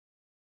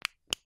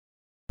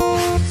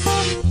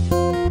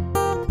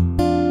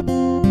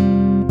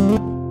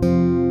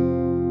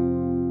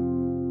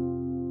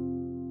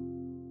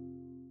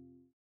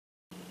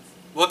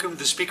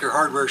the Speaker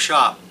Hardware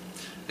shop.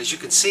 As you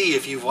can see,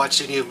 if you've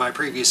watched any of my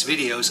previous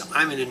videos,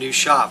 I'm in a new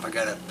shop. I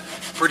got a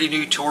pretty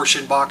new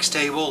torsion box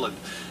table and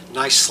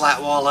nice slat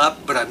wall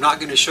up, but I'm not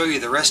going to show you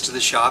the rest of the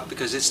shop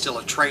because it's still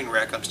a train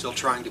wreck. I'm still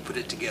trying to put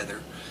it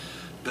together.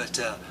 But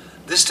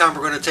this time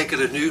we're going to take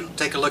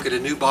a look at a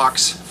new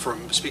box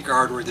from Speaker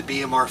Hardware, the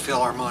BMR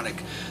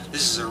Philharmonic.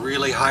 This is a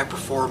really high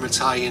performance,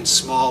 high-end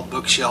small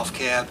bookshelf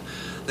cab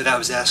that I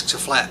was asked to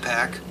flat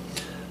pack.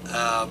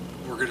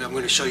 I'm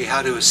going to show you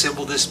how to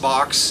assemble this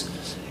box.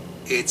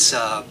 It's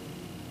a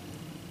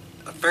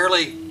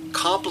fairly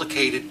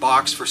complicated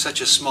box for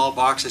such a small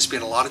box. I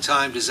spent a lot of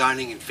time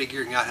designing and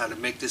figuring out how to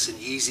make this an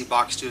easy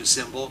box to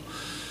assemble.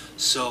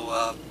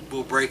 So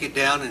we'll break it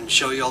down and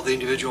show you all the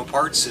individual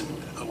parts,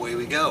 and away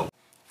we go.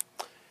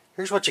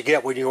 Here's what you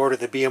get when you order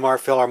the BMR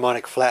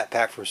Philharmonic flat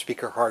pack from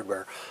Speaker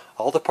Hardware.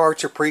 All the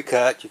parts are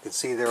pre-cut. You can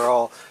see they're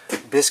all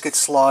biscuit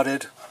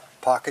slotted,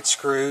 pocket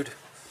screwed.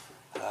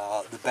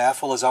 The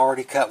baffle is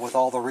already cut with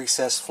all the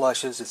recessed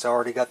flushes. It's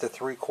already got the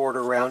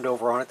 3/4 round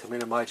over on it to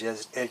minimize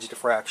edge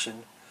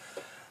diffraction.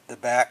 The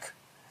back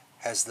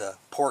has the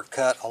port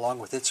cut along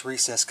with its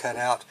recess cut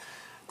out.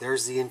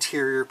 There's the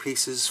interior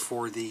pieces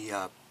for the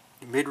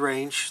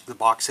mid-range, the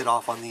box set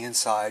off on the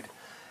inside,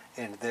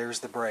 and there's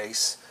the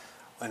brace.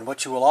 And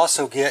what you will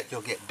also get,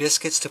 you'll get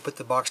biscuits to put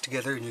the box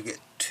together, and you get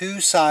two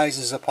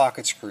sizes of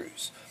pocket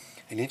screws,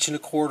 1¼ inch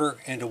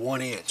and a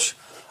 1 inch.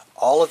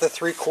 All of the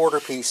 3/4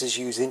 pieces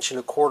use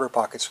 1¼ inch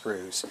pocket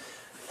screws.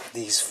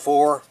 These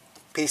 4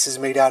 pieces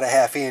made out of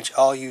 1/2 inch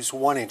all use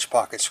 1 inch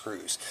pocket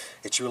screws.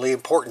 It's really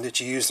important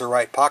that you use the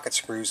right pocket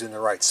screws in the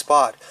right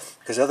spot,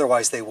 because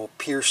otherwise they will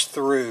pierce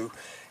through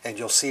and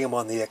you'll see them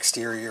on the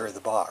exterior of the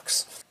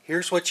box.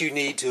 Here's what you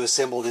need to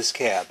assemble this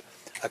cab.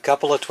 A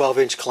couple of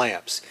 12-inch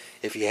clamps.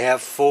 If you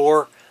have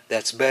 4,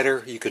 that's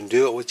better. You can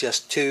do it with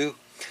just 2.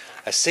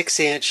 A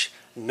 6-inch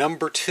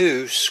number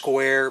 2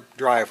 square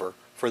driver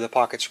for the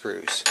pocket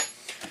screws.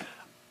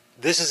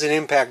 This is an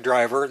impact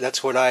driver.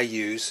 That's what I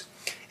use.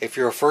 If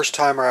you're a first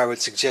timer, I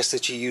would suggest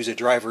that you use a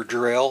driver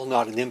drill,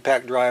 not an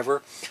impact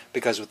driver,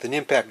 because with an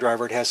impact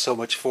driver it has so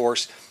much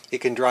force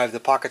it can drive the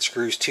pocket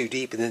screws too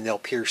deep and then they'll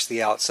pierce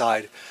the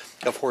outside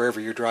of wherever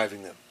you're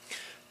driving them.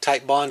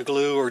 Type bond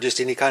glue or just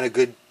any kind of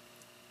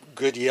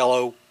good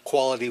yellow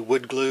quality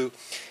wood glue.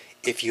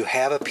 If you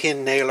have a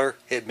pin nailer,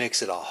 it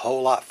makes it a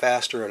whole lot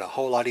faster and a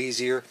whole lot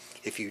easier.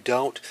 If you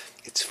don't,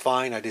 it's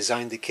fine. I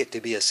designed the kit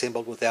to be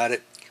assembled without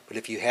it, but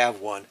if you have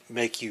one,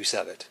 make use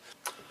of it.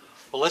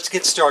 Well, let's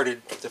get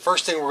started. The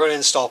first thing we're going to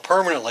install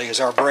permanently is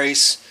our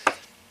brace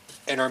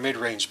and our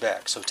mid-range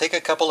back. So take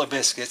a couple of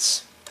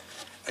biscuits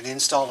and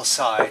install a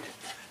side.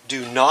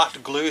 Do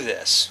not glue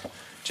this.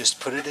 Just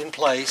put it in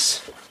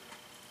place.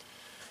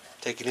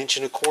 Take an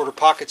 1¼ inch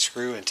pocket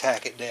screw and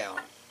tack it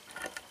down.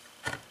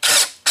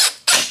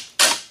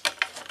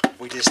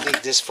 We just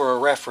need this for a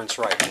reference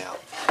right now.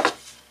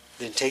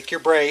 Then take your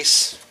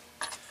brace,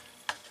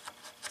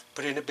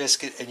 put in a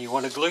biscuit, and you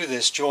want to glue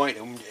this joint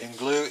and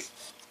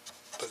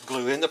put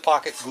glue in the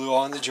pocket, glue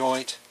on the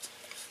joint,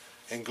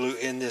 and glue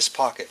in this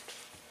pocket.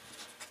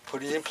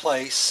 Put it in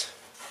place,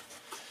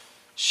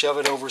 shove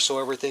it over so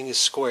everything is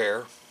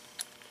square,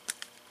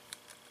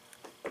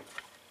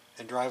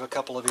 and drive a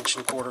couple of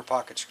 1¼ inch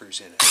pocket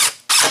screws in it.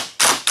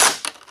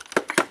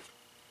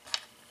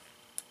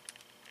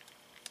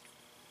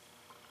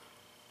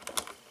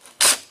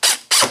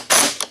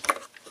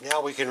 Now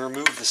we can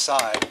remove the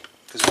side,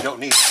 because we don't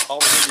need, all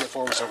we need it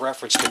for was a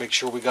reference to make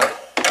sure we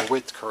got the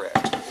width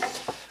correct.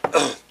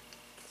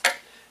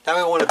 Now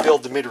we want to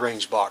build the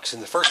mid-range box,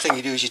 and the first thing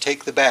you do is you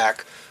take the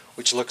back,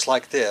 which looks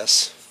like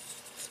this,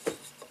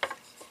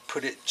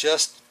 put it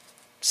just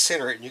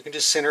center it, and you can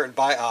just center it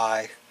by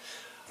eye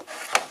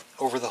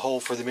over the hole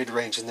for the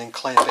mid-range, and then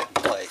clamp it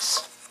in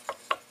place.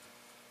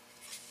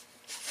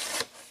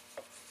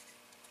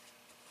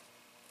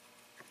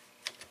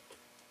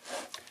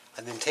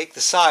 And then take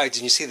the sides,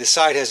 and you see the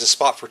side has a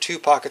spot for 2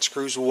 pocket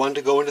screws, one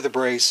to go into the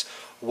brace,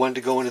 one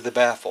to go into the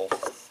baffle.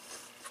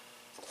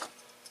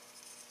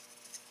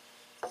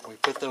 We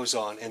put those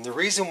on, and the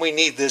reason we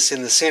need this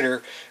in the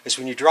center is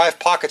when you drive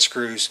pocket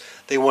screws,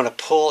 they want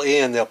to pull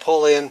in. They'll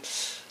pull in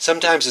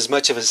sometimes as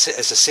much as a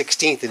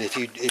 1/16, and if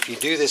you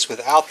do this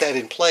without that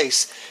in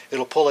place,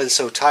 it'll pull in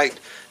so tight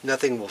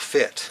nothing will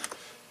fit.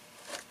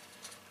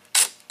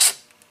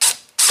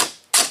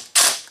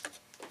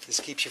 This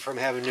keeps you from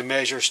having to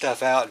measure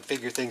stuff out and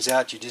figure things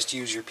out. You just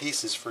use your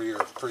pieces for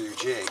your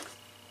jig.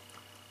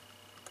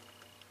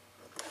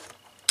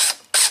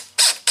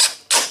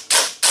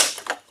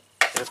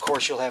 And of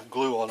course you'll have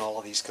glue on all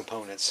of these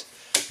components.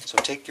 So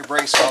take your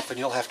brace off and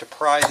you'll have to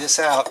pry this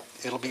out.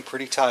 It'll be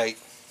pretty tight.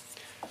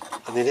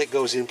 And then it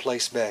goes in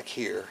place back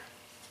here.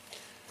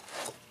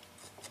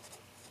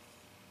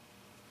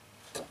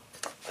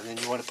 And then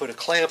you want to put a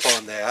clamp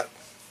on that,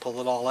 pull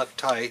it all up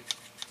tight.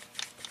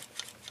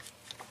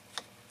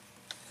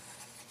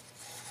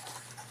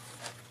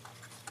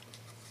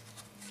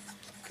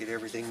 Get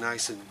everything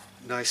nice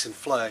and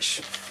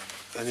flush,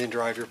 and then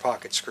drive your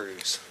pocket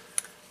screws.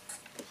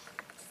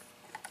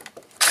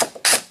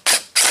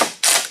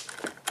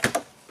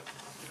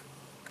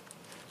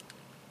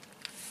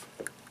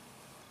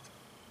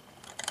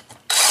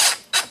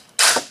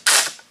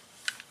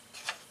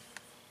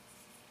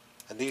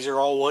 these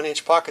are all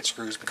 1-inch pocket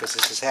screws because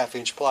this is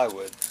 1/2-inch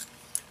plywood.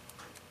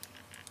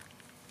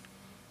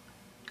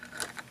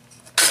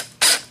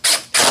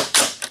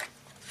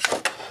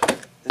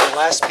 And the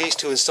last piece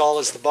to install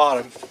is the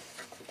bottom,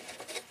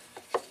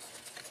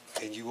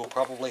 and you will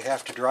probably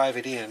have to drive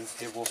it in.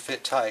 It will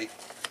fit tight.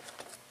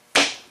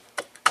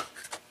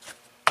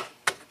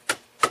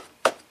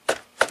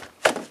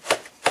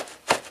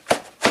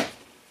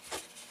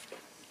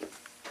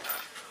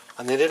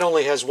 And then it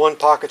only has 1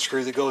 pocket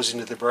screw that goes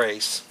into the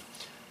brace.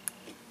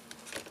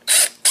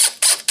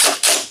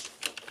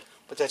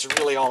 But that's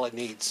really all it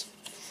needs.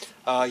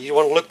 You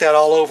want to look that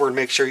all over and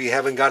make sure you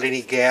haven't got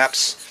any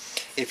gaps.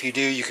 If you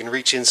do, you can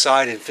reach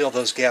inside and fill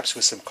those gaps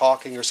with some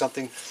caulking or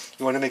something.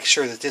 You want to make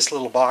sure that this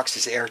little box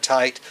is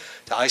airtight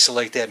to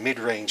isolate that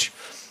mid-range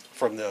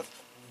from the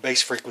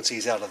bass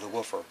frequencies out of the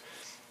woofer.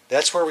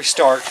 That's where we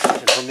start,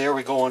 and from there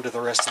we go on to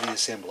the rest of the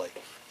assembly.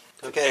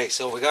 Okay,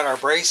 so we got our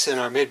brace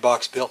and our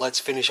mid-box built. Let's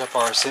finish up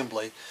our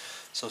assembly.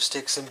 So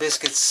stick some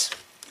biscuits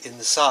in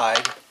the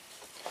side.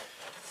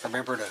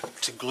 Remember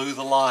to glue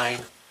the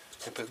line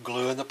and put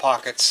glue in the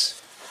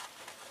pockets.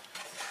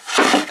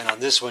 And on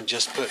this one,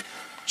 just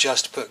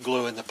put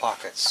glue in the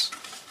pockets.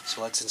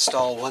 So let's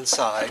install one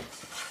side.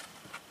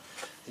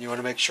 And you want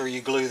to make sure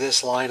you glue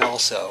this line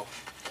also.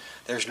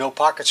 There's no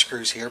pocket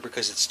screws here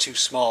because it's too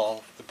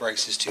small. The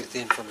brace is too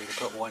thin for me to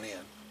put one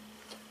in.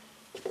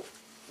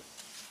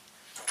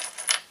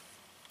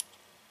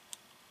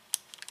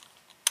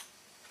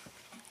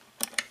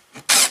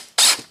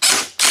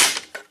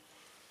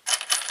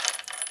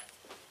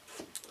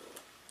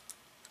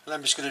 And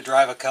I'm just going to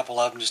drive a couple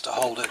of them just to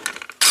hold it.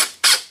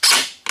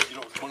 You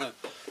don't want to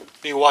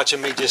be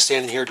watching me just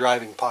standing here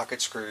driving pocket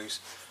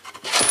screws.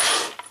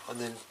 And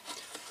then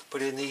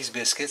put in these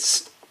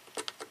biscuits.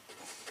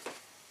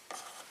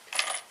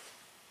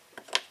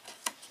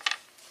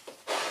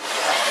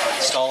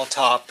 Install a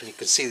top, and you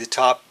can see the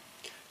top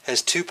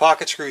has 2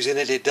 pocket screws in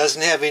it. It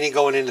doesn't have any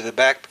going into the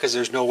back because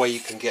there's no way you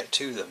can get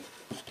to them.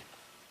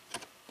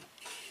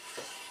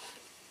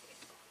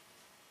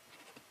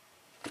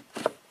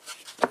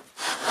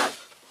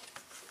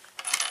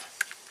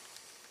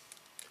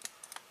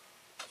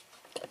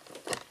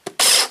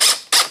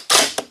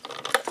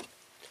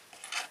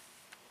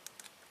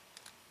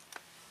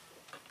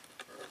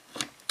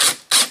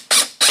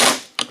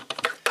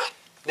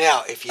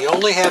 Now, if you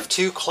only have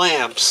 2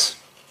 clamps,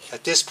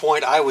 at this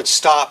point I would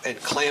stop and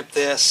clamp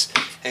this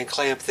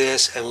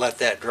and let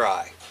that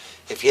dry.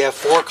 If you have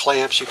 4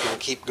 clamps, you can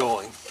keep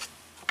going.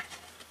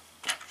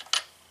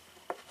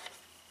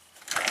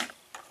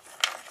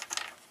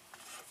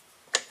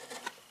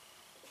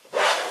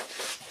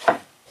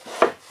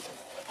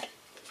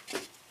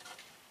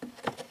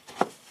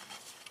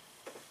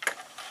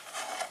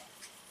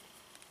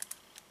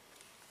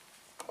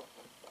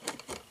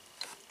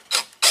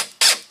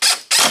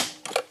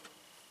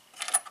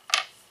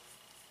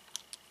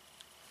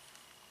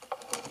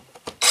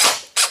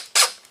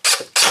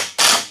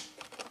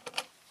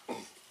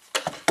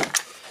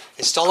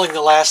 Installing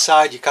the last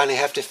side, you kind of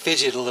have to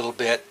fidget a little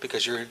bit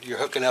because you're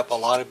hooking up a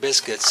lot of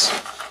biscuits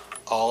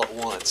all at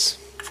once.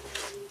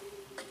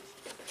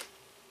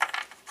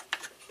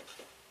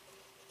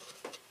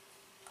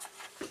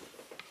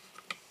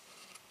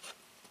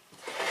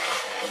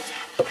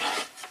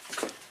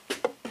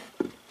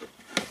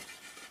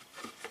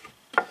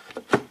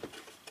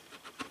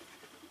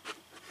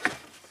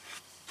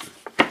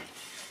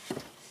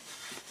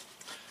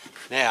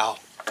 Now,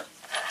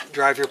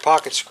 drive your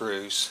pocket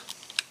screws.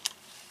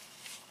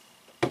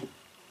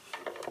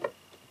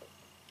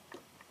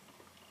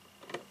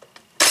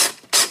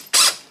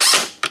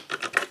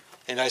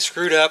 And I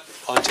screwed up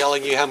on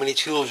telling you how many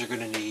tools you're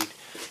going to need.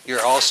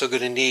 You're also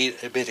going to need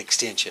a bit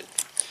extension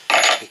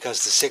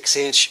because the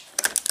 6-inch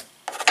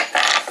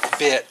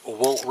bit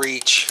won't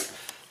reach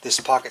this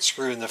pocket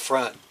screw in the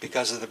front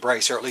because of the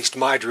brace, or at least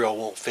my drill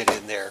won't fit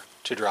in there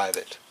to drive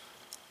it.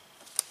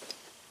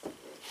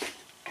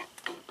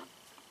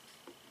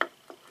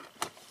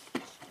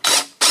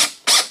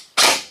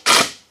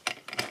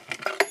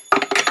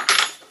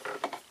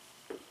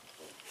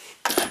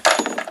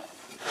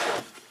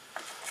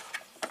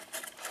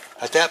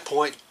 At that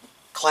point,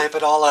 clamp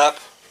it all up,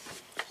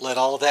 let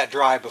all of that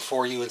dry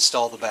before you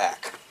install the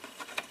back.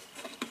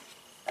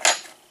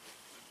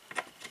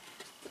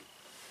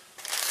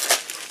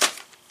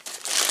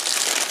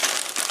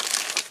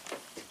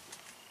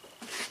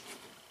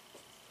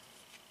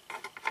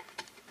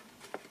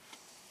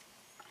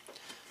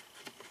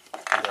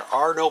 And there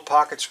are no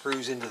pocket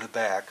screws into the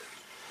back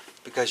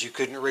because you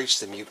couldn't reach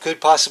them. You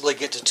could possibly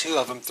get to 2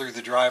 of them through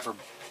the driver,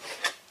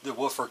 the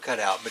woofer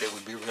cutout, but it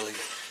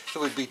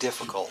would be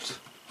difficult.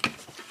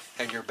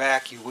 And your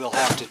back, you will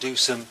have to do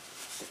some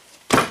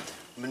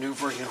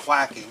maneuvering and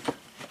whacking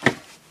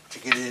to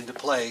get it into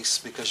place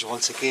because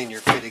once again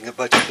you're fitting a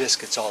bunch of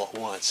biscuits all at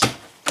once.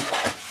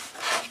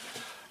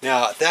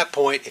 Now at that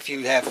point, if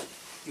you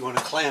want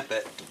to clamp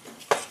it,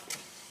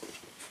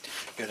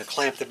 you're going to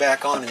clamp the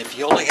back on, and if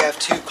you only have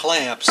 2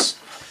 clamps,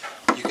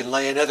 you can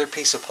lay another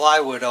piece of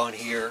plywood on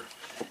here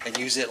and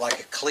use it like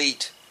a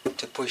cleat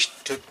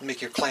to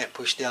make your clamp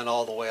push down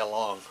all the way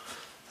along,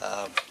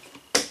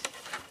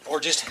 or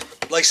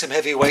just lay some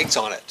heavy weights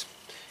on it.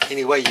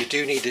 Anyway, you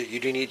do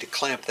need to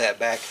clamp that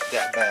back,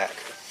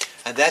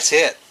 and that's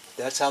it.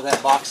 That's how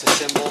that box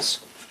assembles.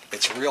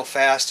 It's real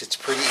fast. It's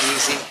pretty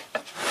easy.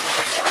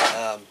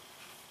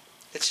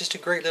 It's just a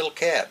great little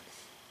cab.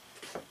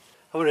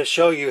 I'm going to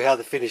show you how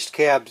the finished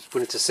cab,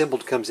 when it's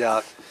assembled, comes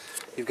out.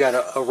 You've got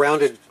a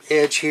rounded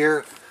edge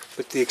here,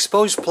 but the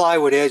exposed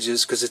plywood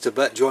edges, because it's a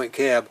butt joint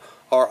cab,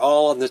 are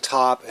all on the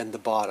top and the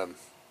bottom.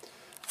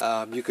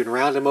 You can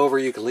round them over,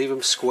 you can leave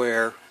them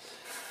square.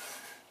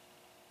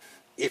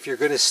 If you're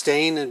going to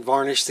stain and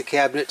varnish the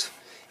cabinet,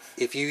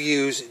 if you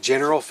use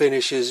General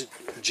Finishes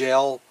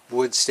gel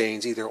wood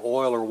stains, either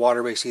oil or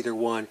water-based, either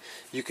one,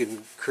 you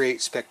can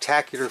create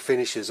spectacular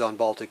finishes on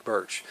Baltic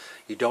birch.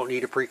 You don't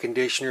need a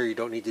preconditioner, you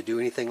don't need to do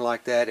anything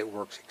like that. It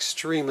works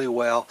extremely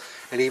well,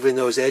 and even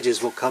those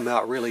edges will come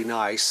out really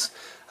nice.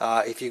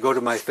 If you go to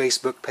my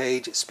Facebook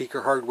page,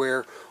 Speaker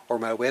Hardware, or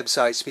my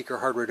website,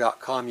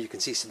 speakerhardware.com, you can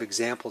see some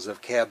examples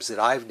of cabs that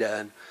I've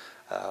done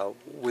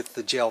with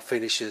the gel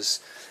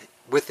finishes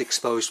with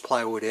exposed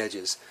plywood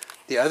edges.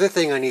 The other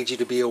thing I need you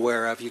to be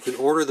aware of, you can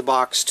order the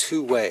box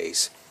two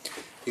ways.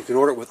 You can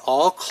order it with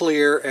all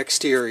clear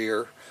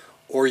exterior,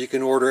 or you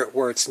can order it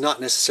where it's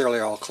not necessarily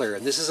all clear.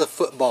 And this is a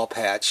football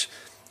patch.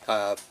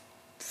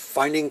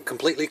 Finding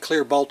completely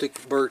clear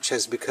Baltic birch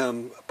has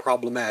become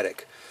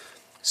problematic.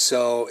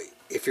 So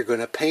if you're going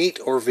to paint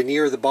or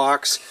veneer the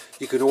box,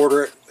 you can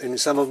order it, and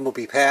some of them will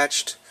be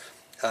patched.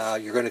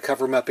 You're going to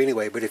cover them up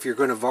anyway, but if you're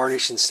going to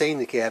varnish and stain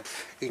the cab,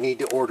 you need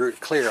to order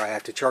it clear. I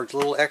have to charge a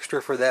little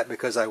extra for that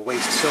because I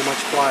waste so much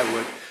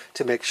plywood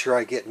to make sure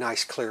I get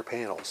nice clear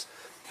panels.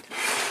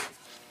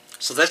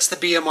 So that's the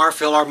BMR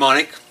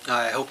Philharmonic.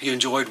 I hope you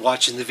enjoyed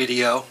watching the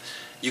video.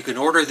 You can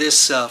order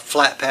this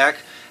flat pack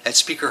at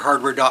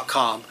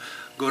speakerhardware.com.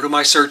 Go to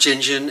my search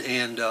engine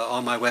and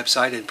on my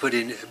website and put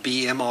in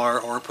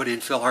BMR or put in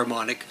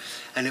Philharmonic,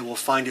 and it will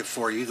find it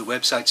for you. The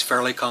website's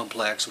fairly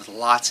complex with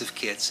lots of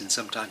kits, and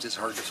sometimes it's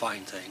hard to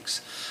find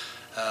things.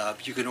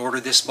 You can order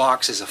this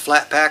box as a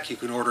flat pack. You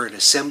can order it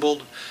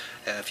assembled.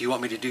 If you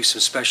want me to do some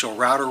special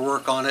router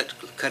work on it,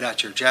 cut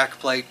out your jack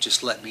plate,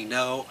 just let me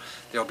know.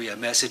 There'll be a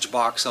message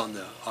box on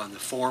the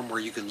form where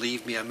you can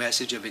leave me a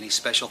message of any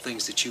special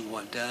things that you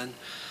want done.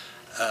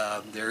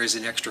 There is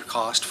an extra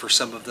cost for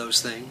some of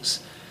those things.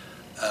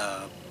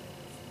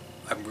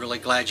 I'm really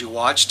glad you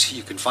watched.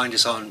 You can find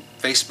us on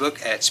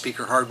Facebook at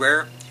Speaker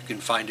Hardware. You can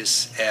find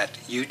us at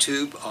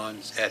YouTube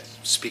at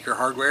Speaker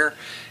Hardware,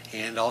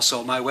 and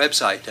also my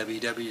website,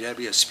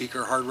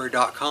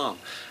 www.speakerhardware.com.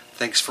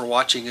 Thanks for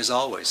watching as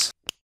always.